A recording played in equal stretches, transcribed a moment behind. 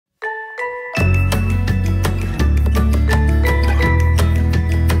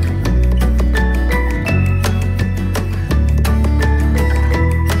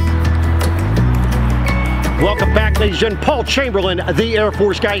Sergeant Paul Chamberlain, the Air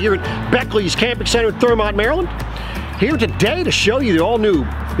Force guy here at Beckley's Camping Center in Thurmont, Maryland. Here today to show you the all-new,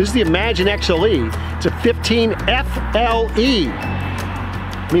 this is the Imagine XLE. It's a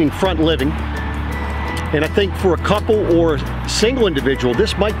 15FLE, meaning front living. And I think for a couple or a single individual,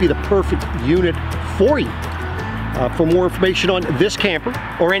 this might be the perfect unit for you. For more information on this camper,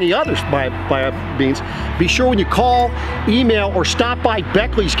 or any others by means, be sure when you call, email, or stop by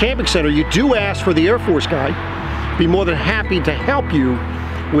Beckley's Camping Center, you do ask for the Air Force guy. Be more than happy to help you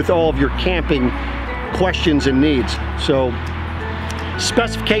with all of your camping questions and needs. So,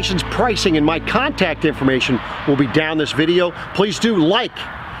 specifications, pricing, and my contact information will be down this video. Please do like,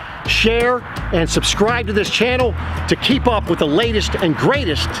 share, and subscribe to this channel to keep up with the latest and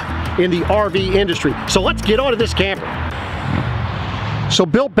greatest in the RV industry. So let's get on to this camper. So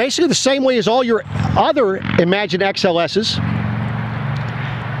built basically the same way as all your other Imagine XLS's.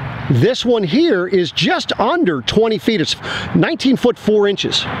 This one here is just under 20 feet. It's 19 foot 4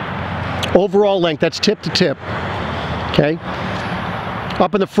 inches. Overall length, that's tip to tip. Okay.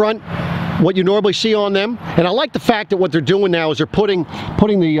 Up in the front, what you normally see on them, and I like the fact that what they're doing now is they're putting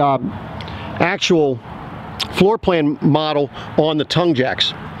the actual floor plan model on the tongue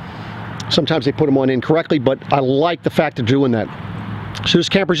jacks. Sometimes they put them on incorrectly, but I like the fact they're doing that. So this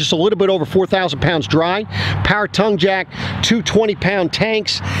camper is just a little bit over 4,000 pounds dry, power tongue jack, 2 20-pound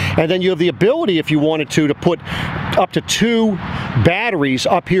tanks, and then you have the ability, if you wanted to put up to 2 batteries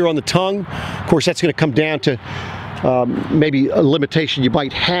up here on the tongue. Of course, that's going to come down to maybe a limitation you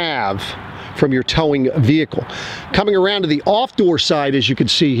might have from your towing vehicle. Coming around to the off-door side, as you can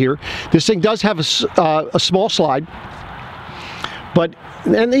see here, this thing does have a small slide, but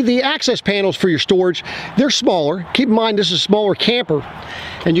the access panels for your storage, they're smaller. Keep in mind this is a smaller camper,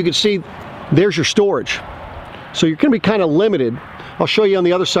 and you can see there's your storage. So you're going to be kind of limited. I'll show you on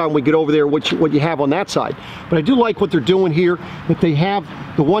the other side when we get over there what you have on that side. But I do like what they're doing here, that they have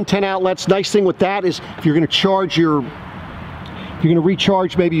the 110 outlets. Nice thing with that is if you're going to charge if you're going to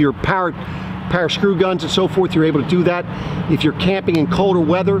recharge maybe your power screw guns and so forth, you're able to do that. If you're camping in colder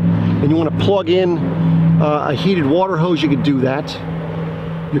weather and you want to plug in a heated water hose, you can do that.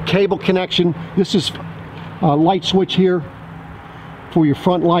 Your cable connection, this is a light switch here for your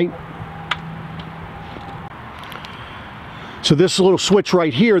front light. So this little switch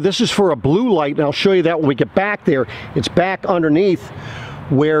right here, this is for a blue light, and I'll show you that when we get back there. It's back underneath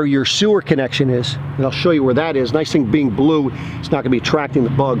where your sewer connection is, and I'll show you where that is. Nice thing being blue, it's not going to be attracting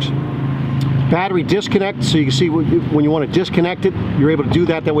the bugs. Battery disconnect, so you can see when you want to disconnect it, you're able to do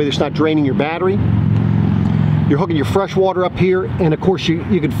that. That way it's not draining your battery. You're hooking your fresh water up here, and of course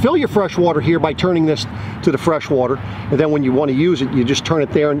you can fill your fresh water here by turning this to the fresh water, and then when you want to use it, you just turn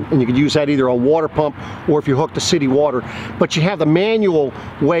it there, and you can use that either on water pump or if you hook to city water. But you have the manual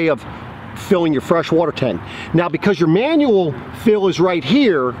way of filling your fresh water tank. Now, because your manual fill is right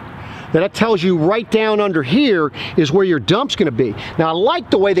here, that tells you right down under here is where your dump's going to be. Now, I like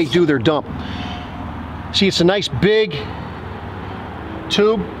the way they do their dump. See, it's a nice big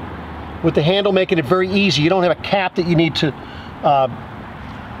tube with the handle, making it very easy. You don't have a cap that you need to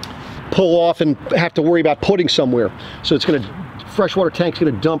pull off and have to worry about putting somewhere. So it's going to, freshwater tank's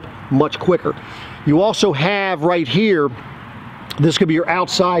going to dump much quicker. You also have right here, this could be your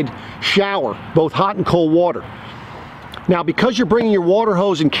outside shower, both hot and cold water. Now, because you're bringing your water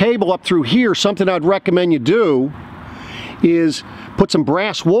hose and cable up through here, something I'd recommend you do is put some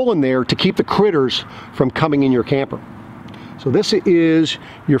brass wool in there to keep the critters from coming in your camper. So this is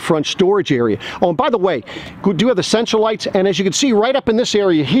your front storage area. Oh, and by the way, do you have the sensor lights? And as you can see right up in this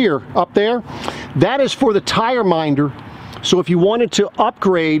area here, up there, that is for the tire minder. So if you wanted to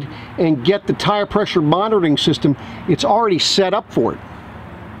upgrade and get the tire pressure monitoring system, it's already set up for it.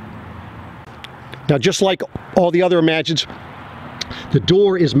 Now, just like all the other Imagines, the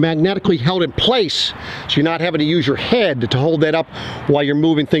door is magnetically held in place, so you're not having to use your head to hold that up while you're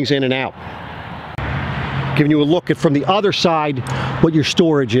moving things in and out. Giving you a look at from the other side what your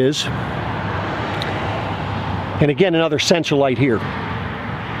storage is. And again, another sensor light here.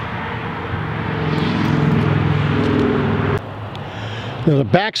 Now, the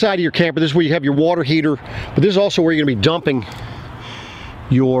back side of your camper, this is where you have your water heater, but this is also where you're going to be dumping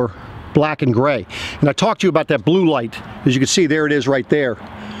your black and gray. And I talked to you about that blue light. As you can see, there it is right there.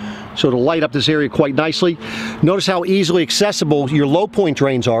 So it'll light up this area quite nicely. Notice how easily accessible your low point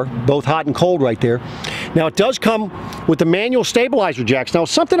drains are, both hot and cold right there. Now, it does come with the manual stabilizer jacks. Now,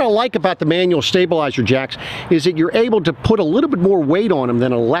 something I like about the manual stabilizer jacks is that you're able to put a little bit more weight on them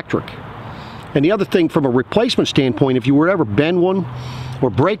than an electric. And the other thing, from a replacement standpoint, if you were to ever bend one or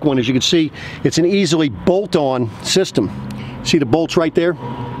break one, as you can see, it's an easily bolt-on system. See the bolts right there?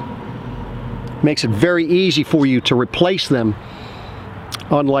 Makes it very easy for you to replace them,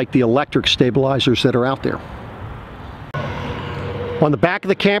 unlike the electric stabilizers that are out there. On the back of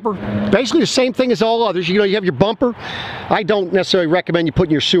the camper, basically the same thing as all others. You know, you have your bumper. I don't necessarily recommend you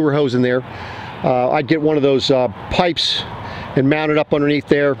putting your sewer hose in there. I'd get one of those pipes and mount it up underneath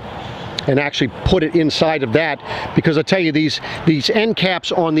there and actually put it inside of that, because I tell you, these end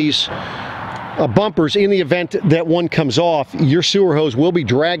caps on these bumpers, in the event that one comes off, your sewer hose will be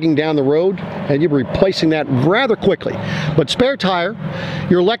dragging down the road and you'll be replacing that rather quickly. But spare tire,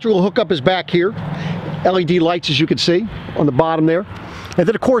 your electrical hookup is back here. LED lights, as you can see on the bottom there. And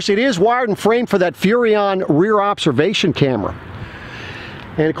then of course it is wired and framed for that Furrion rear observation camera.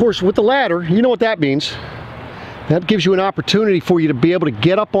 And of course with the ladder, you know what that means. That gives you an opportunity for you to be able to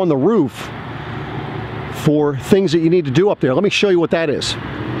get up on the roof for things that you need to do up there. Let me show you what that is.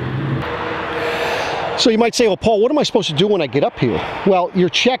 So you might say, well, Paul, what am I supposed to do when I get up here? Well, you're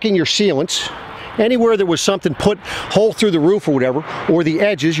checking your sealants. Anywhere there was something put hole through the roof or whatever, or the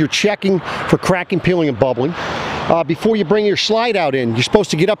edges, you're checking for cracking, peeling, and bubbling. Before you bring your slide out in, you're supposed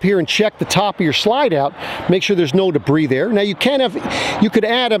to get up here and check the top of your slide out, make sure there's no debris there. Now you could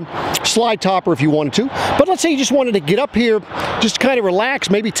add a slide topper if you wanted to, but let's say you just wanted to get up here, just kind of relax,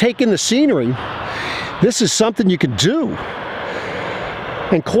 maybe take in the scenery. This is something you could do.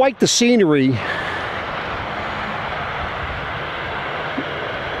 And quite the scenery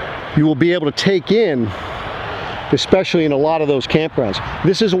you will be able to take in, especially in a lot of those campgrounds.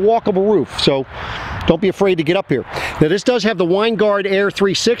 This is a walkable roof, so don't be afraid to get up here. Now this does have the Winegard Air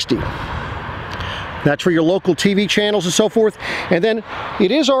 360. That's for your local TV channels and so forth. And then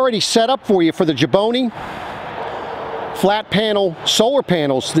it is already set up for you for the Jaboni flat panel solar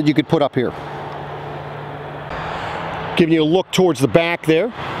panels that you could put up here. Giving you a look towards the back there.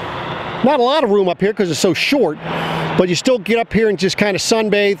 Not a lot of room up here because it's so short, but you still get up here and just kind of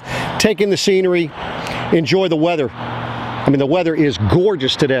sunbathe, take in the scenery, enjoy the weather. I mean, the weather is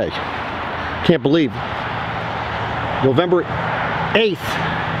gorgeous today. Can't believe November 8th,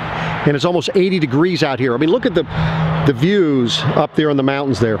 and it's almost 80 degrees out here. I mean, look at the views up there on the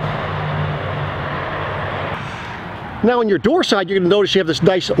mountains there. Now on your door side, you're going to notice you have this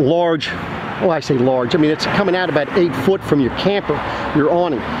nice large, well, I say large, I mean it's coming out about 8 foot from your camper, your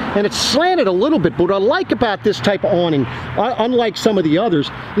awning. And it's slanted a little bit, but what I like about this type of awning, unlike some of the others,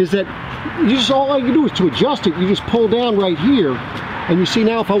 is that all you do is to adjust it, you just pull down right here, and you see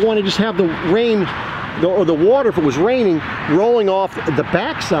now if I want to just have the rain, or the water, if it was raining, rolling off the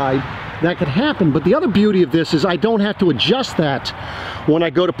backside, that could happen. But the other beauty of this is I don't have to adjust that when I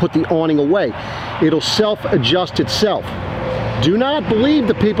go to put the awning away. It'll self-adjust itself. Do not believe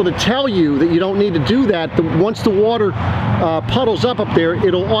the people that tell you that you don't need to do that. Once the water puddles up there,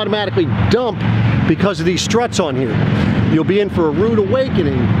 it'll automatically dump because of these struts on here. You'll be in for a rude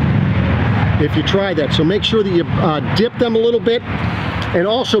awakening if you try that. So make sure that you dip them a little bit, and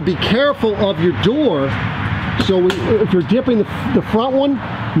also be careful of your door. So if you're dipping the front one,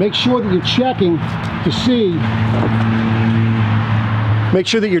 make sure that you're checking to see, make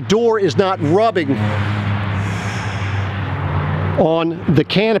sure that your door is not rubbing on the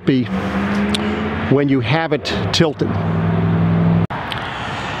canopy when you have it tilted.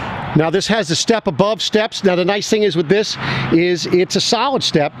 Now this has the step above steps. Now the nice thing is with this is it's a solid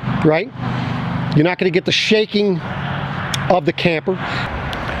step, right? You're not going to get the shaking of the camper.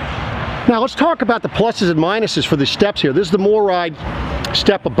 Now let's talk about the pluses and minuses for the steps here. This is the MORryde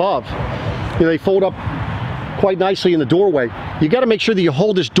step above. You know, they fold up quite nicely in the doorway. You got to make sure that you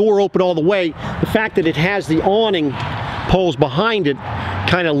hold this door open all the way. The fact that it has the awning poles behind it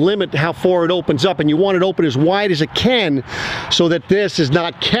kind of limit how far it opens up, and you want it open as wide as it can so that this is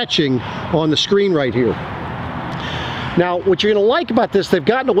not catching on the screen right here. Now what you're going to like about this, they've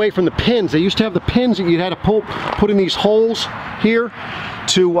gotten away from the pins. They used to have the pins that you had to put in these holes here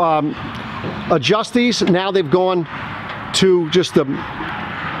to adjust these. Now they've gone to just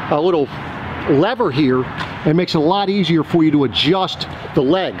a little lever here, and it makes it a lot easier for you to adjust the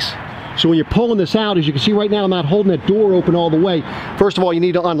legs. So when you're pulling this out, as you can see right now, I'm not holding that door open all the way. First of all, you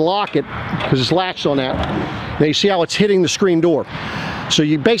need to unlock it because it's latched on that. Now you see how it's hitting the screen door. So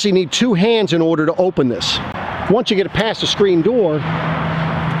you basically need two hands in order to open this. Once you get it past the screen door,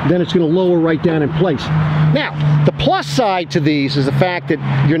 then it's going to lower right down in place. Now, the plus side to these is the fact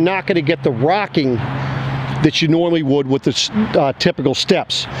that you're not going to get the rocking that you normally would with the typical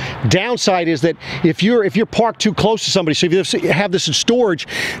steps. Downside is that if you're parked too close to somebody, so if you have this in storage,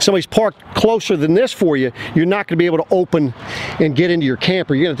 somebody's parked closer than this for you, you're not going to be able to open and get into your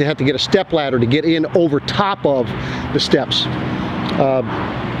camper. You're going to have to get a step ladder to get in over top of the steps.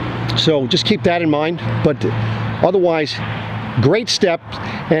 So just keep that in mind. But otherwise, great step.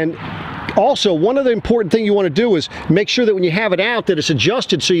 And Also, one of the important things you want to do is make sure that when you have it out that it's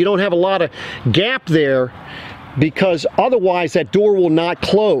adjusted so you don't have a lot of gap there, because otherwise that door will not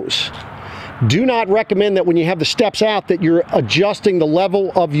close. Do not recommend that when you have the steps out that you're adjusting the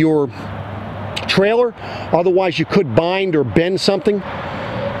level of your trailer. Otherwise you could bind or bend something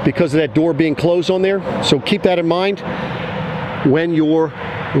because of that door being closed on there. So keep that in mind when you're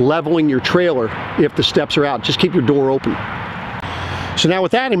leveling your trailer if the steps are out. Just keep your door open. So now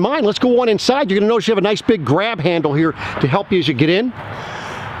with that in mind, let's go on inside. You're going to notice you have a nice big grab handle here to help you as you get in.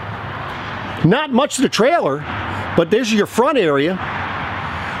 Not much of the trailer, but there's your front area,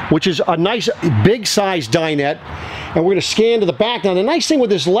 which is a nice big size dinette. And we're going to scan to the back. Now the nice thing with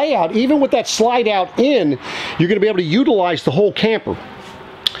this layout, even with that slide out in, you're going to be able to utilize the whole camper.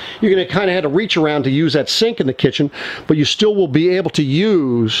 You're going to kind of have to reach around to use that sink in the kitchen, but you still will be able to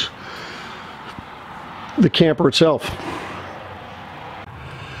use the camper itself.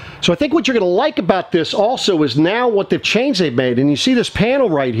 So I think what you're going to like about this also is now what they've changed they've made. And you see this panel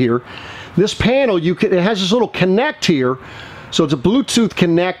right here. This panel, it has this little connect here. So it's a Bluetooth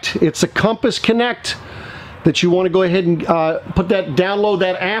connect. It's a compass connect that you want to go ahead and download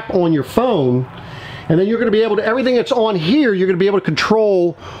that app on your phone. And then you're going to be able to, everything that's on here, you're going to be able to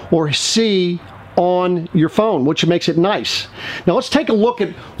control or see on your phone, which makes it nice. Now let's take a look at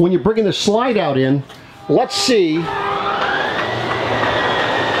when you're bringing the slide out in. Let's see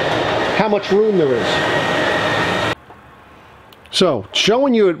how much room there is. So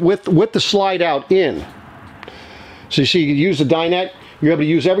showing you it with the slide out in. So you see, you use the dinette, you're able to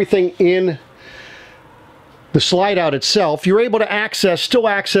use everything in the slide out itself. You're able to still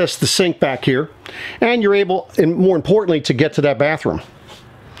access the sink back here, and you're able, and more importantly, to get to that bathroom.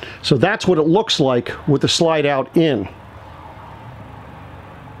 So that's what it looks like with the slide out in.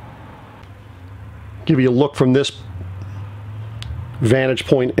 Give you a look from this vantage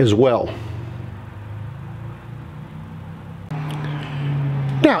point as well.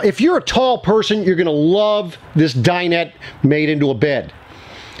 Now, if you're a tall person, you're going to love this dinette made into a bed,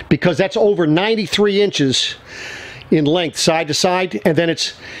 because that's over 93 inches in length side to side, and then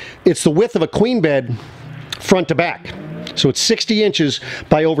it's the width of a queen bed front to back. So it's 60 inches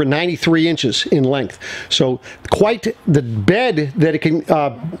by over 93 inches in length. So quite the bed that it can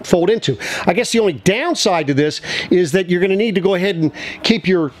fold into. I guess the only downside to this is that you're going to need to go ahead and keep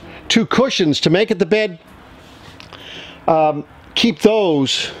your two cushions to make it the bed. Keep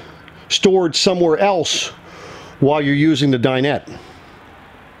those stored somewhere else while you're using the dinette.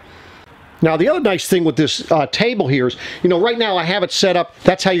 Now the other nice thing with this table here is, you know, right now I have it set up,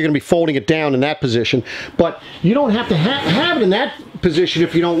 that's how you're going to be folding it down in that position, but you don't have to have it in that position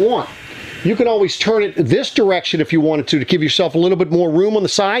if you don't want. You can always turn it this direction if you wanted to give yourself a little bit more room on the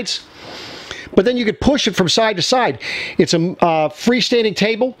sides, but then you could push it from side to side. It's a freestanding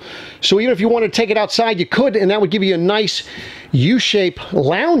table, so even if you wanted to take it outside you could, and that would give you a nice U-shaped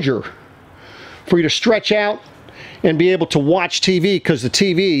lounger for you to stretch out and be able to watch TV, because the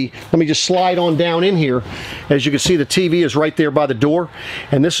TV, let me just slide on down in here. As you can see, the TV is right there by the door,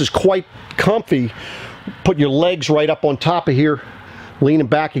 and this is quite comfy. Put your legs right up on top of here, leaning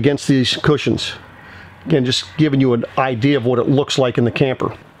back against these cushions. Again, just giving you an idea of what it looks like in the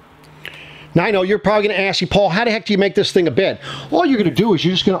camper. Now I know you're probably going to ask me, Paul, how the heck do you make this thing a bed? All you're going to do is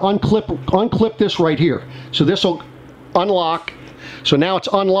you're just going to unclip this right here. So this will unlock. So now it's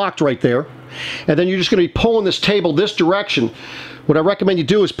unlocked right there. And then you're just going to be pulling this table this direction. What I recommend you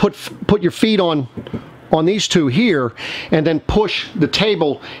do is put your feet on these two here, and then push the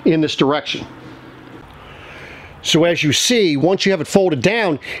table in this direction. So as you see, once you have it folded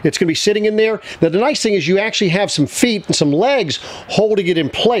down, it's going to be sitting in there. Now the nice thing is you actually have some feet and some legs holding it in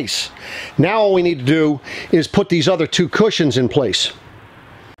place. Now all we need to do is put these other two cushions in place.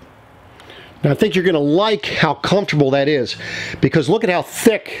 Now I think you're going to like how comfortable that is, because look at how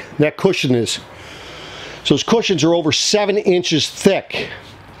thick that cushion is. So those cushions are over 7 inches thick.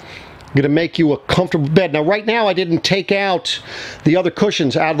 Going to make you a comfortable bed. Now right now I didn't take out the other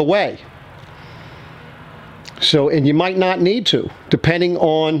cushions out of the way. So, and you might not need to, depending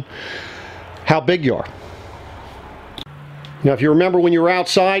on how big you are. Now if you remember when you were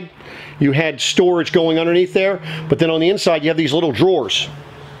outside, you had storage going underneath there, but then on the inside you have these little drawers.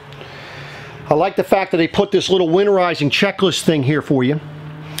 I like the fact that they put this little winterizing checklist thing here for you.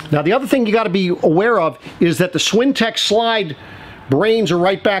 Now the other thing you got to be aware of is that the Swintex slide brains are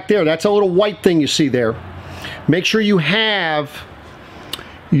right back there. That's a little white thing you see there. Make sure you have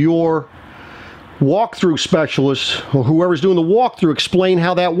your walkthrough specialist, or whoever's doing the walkthrough, explain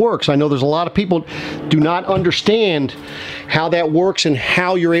how that works. I know there's a lot of people do not understand how that works and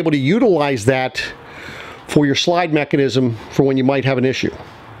how you're able to utilize that for your slide mechanism for when you might have an issue.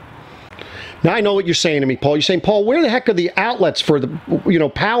 Now I know what you're saying to me, Paul. You're saying, Paul, where the heck are the outlets for the,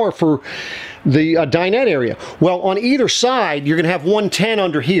 power for the dinette area? Well, on either side, you're going to have 110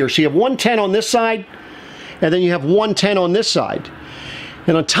 under here. So you have 110 on this side, and then you have 110 on this side.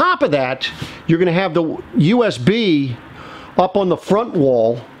 And on top of that, you're going to have the USB up on the front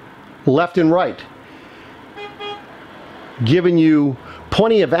wall, left and right, giving you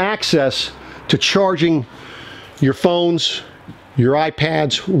plenty of access to charging your phones, your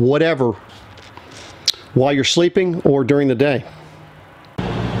iPads, whatever, while you're sleeping or during the day.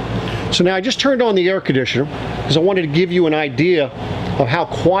 So now I just turned on the air conditioner because I wanted to give you an idea of how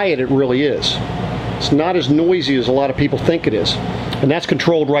quiet it really is. It's not as noisy as a lot of people think it is, and that's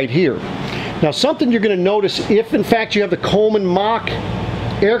controlled right here. Now, something you're going to notice, if in fact you have the Coleman Mach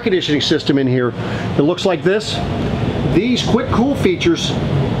air conditioning system in here that looks like this, these quick cool features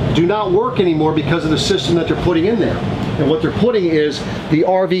do not work anymore because of the system that they're putting in there. And what they're putting is the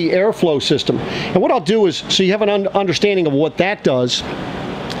RV airflow system. And what I'll do is, so you have an understanding of what that does,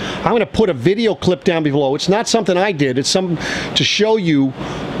 I'm going to put a video clip down below. It's not something I did, it's something to show you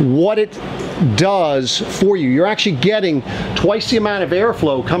what it does for you. You're actually getting twice the amount of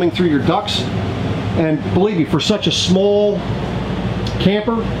airflow coming through your ducts, and believe me, for such a small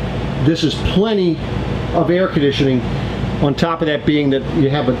camper, this is plenty of air conditioning, on top of that being that you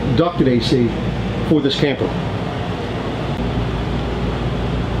have a ducted AC for this camper.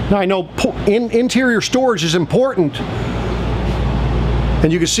 Now I know interior storage is important,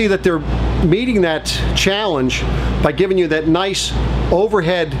 and you can see that they're meeting that challenge by giving you that nice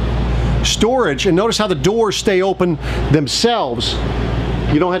overhead storage. And notice how the doors stay open themselves.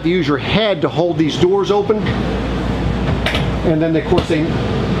 You don't have to use your head to hold these doors open. And then of course they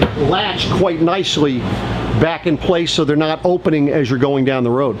latch quite nicely back in place so they're not opening as you're going down the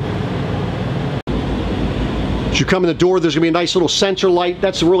road. As you come in the door, there's going to be a nice little sensor light.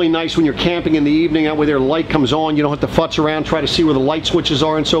 That's really nice when you're camping in the evening. That way their light comes on. You don't have to futz around, try to see where the light switches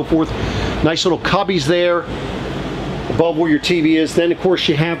are and so forth. Nice little cubbies there above where your TV is. Then of course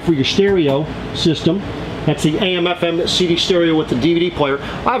you have for your stereo system, that's the AM FM CD stereo with the DVD player.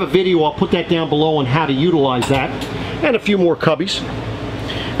 I have a video, I'll put that down below on how to utilize that, and a few more cubbies.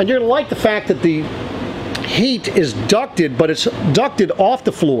 And you're going to like the fact that the heat is ducted, but it's ducted off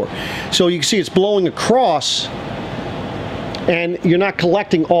the floor. So you can see it's blowing across, and you're not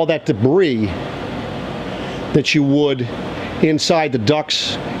collecting all that debris that you would inside the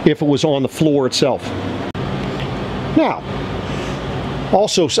ducts if it was on the floor itself. Now,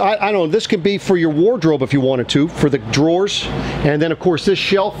 also, I don't know, this could be for your wardrobe if you wanted to, for the drawers. And then of course this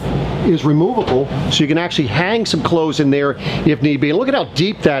shelf is removable, so you can actually hang some clothes in there if need be. And look at how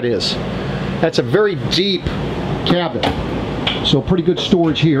deep that is. That's a very deep cabinet. So pretty good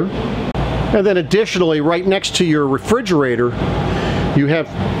storage here. And then additionally, right next to your refrigerator, you have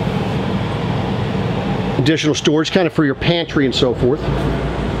additional storage kind of for your pantry and so forth.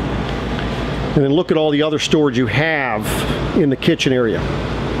 And then look at all the other storage you have in the kitchen area.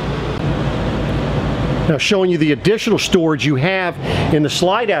 Now showing you the additional storage you have in the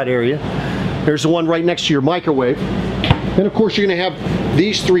slide out area. There's the one right next to your microwave. And of course you're going to have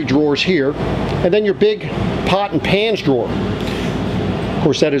these three drawers here. And then your big pot and pans drawer. Of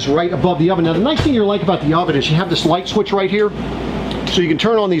course that is right above the oven. Now the nice thing you like about the oven is you have this light switch right here. So you can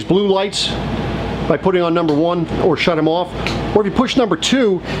turn on these blue lights by putting on number 1 or shut them off. Or if you push number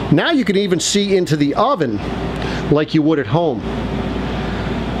 2, now you can even see into the oven like you would at home.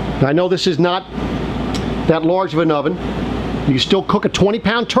 Now, I know this is not that large of an oven. You can still cook a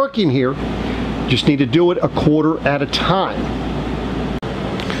 20-pound turkey in here. Just need to do it a quarter at a time.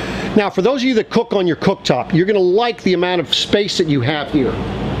 Now, for those of you that cook on your cooktop, you're going to like the amount of space that you have here.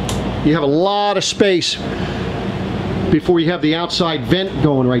 You have a lot of space before you have the outside vent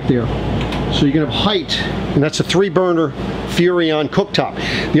going right there. So you're going to have height, and that's a 3-burner Furrion cooktop.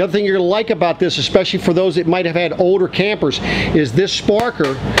 The other thing you're going to like about this, especially for those that might have had older campers, is this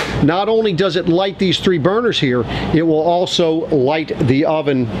sparker. Not only does it light these 3 burners here, it will also light the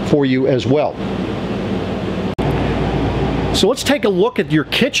oven for you as well. So let's take a look at your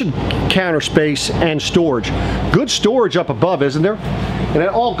kitchen counter space and storage. Good storage up above, isn't there? And it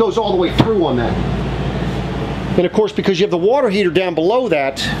all goes all the way through on that. And of course, because you have the water heater down below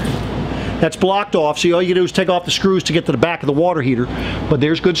that, that's blocked off, so all you do is take off the screws to get to the back of the water heater. But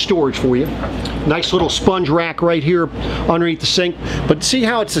there's good storage for you. Nice little sponge rack right here underneath the sink. But see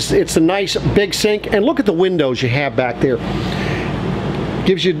how it's a nice big sink? And look at the windows you have back there.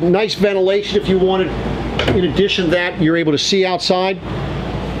 Gives you nice ventilation if you wanted. In addition to that, you're able to see outside.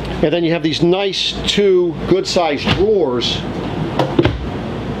 And then you have these nice 2 good-sized drawers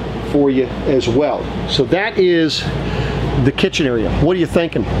for you as well. So that is the kitchen area. What are you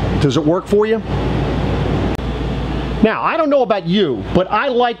thinking? Does it work for you? Now, I don't know about you, but I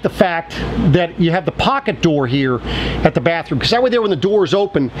like the fact that you have the pocket door here at the bathroom, because that way there when the door is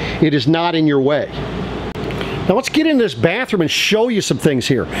open, it is not in your way. Now let's get into this bathroom and show you some things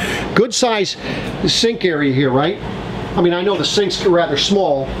here. Good size sink area here, right? I mean, I know the sink's rather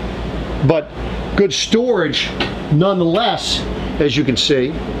small, but good storage nonetheless, as you can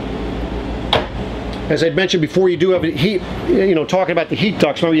see. As I'd mentioned before, you do have a heat, you know, talking about the heat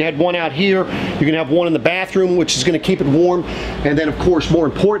ducts. Remember, you had one out here. You're going to have one in the bathroom, which is going to keep it warm. And then, of course, more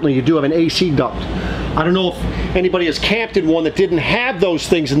importantly, you do have an AC duct. I don't know if anybody has camped in one that didn't have those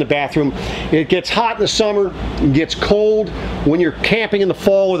things in the bathroom. It gets hot in the summer, it gets cold when you're camping in the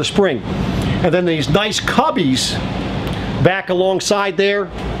fall or the spring. And then these nice cubbies back alongside there.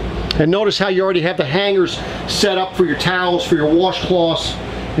 And notice how you already have the hangers set up for your towels, for your washcloths,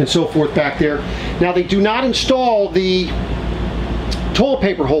 and so forth back there. Now, they do not install the toilet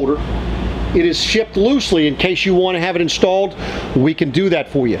paper holder. It is shipped loosely. In case you want to have it installed, we can do that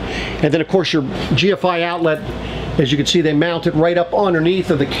for you. And then, of course, your GFI outlet, as you can see, they mount it right up underneath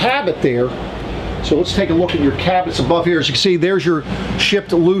of the cabinet there. So let's take a look at your cabinets above here. As you can see, there's your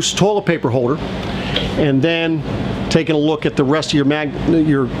shipped loose toilet paper holder. And then taking a look at the rest of your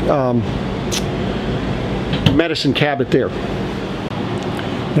medicine cabinet there.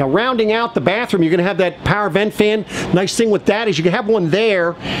 Now, rounding out the bathroom, you're going to have that power vent fan. Nice thing with that is you can have one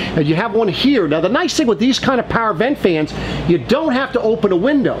there, and you have one here. Now, the nice thing with these kind of power vent fans, you don't have to open a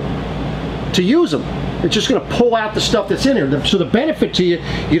window to use them. It's just going to pull out the stuff that's in there. So the benefit to you,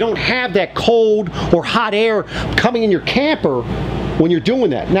 you don't have that cold or hot air coming in your camper when you're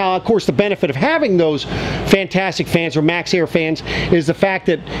doing that. Now, of course, the benefit of having those fantastic fans or max air fans is the fact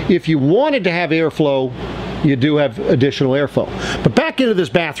that if you wanted to have airflow, you do have additional airflow. But back into this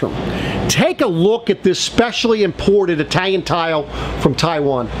bathroom. Take a look at this specially imported Italian tile from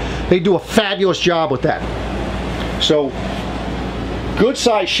Taiwan. They do a fabulous job with that. So, good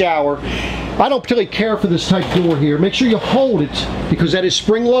size shower. I don't particularly care for this type door here. Make sure you hold it because that is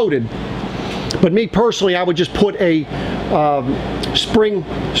spring loaded. But me personally, I would just put a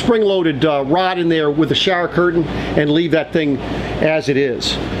spring-loaded rod in there with a shower curtain and leave that thing as it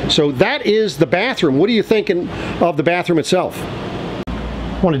is. So that is the bathroom. What are you thinking of the bathroom itself?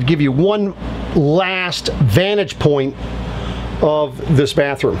 I wanted to give you one last vantage point of this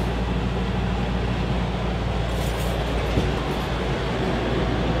bathroom.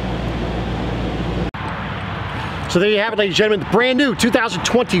 So there you have it, ladies and gentlemen, the brand new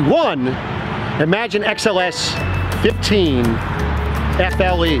 2021 Imagine XLS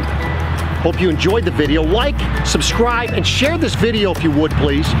 15FLE. Hope you enjoyed the video. Like, subscribe, and share this video if you would,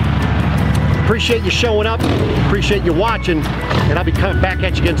 please. Appreciate you showing up, appreciate you watching, and I'll be coming back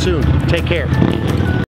at you again soon. Take care.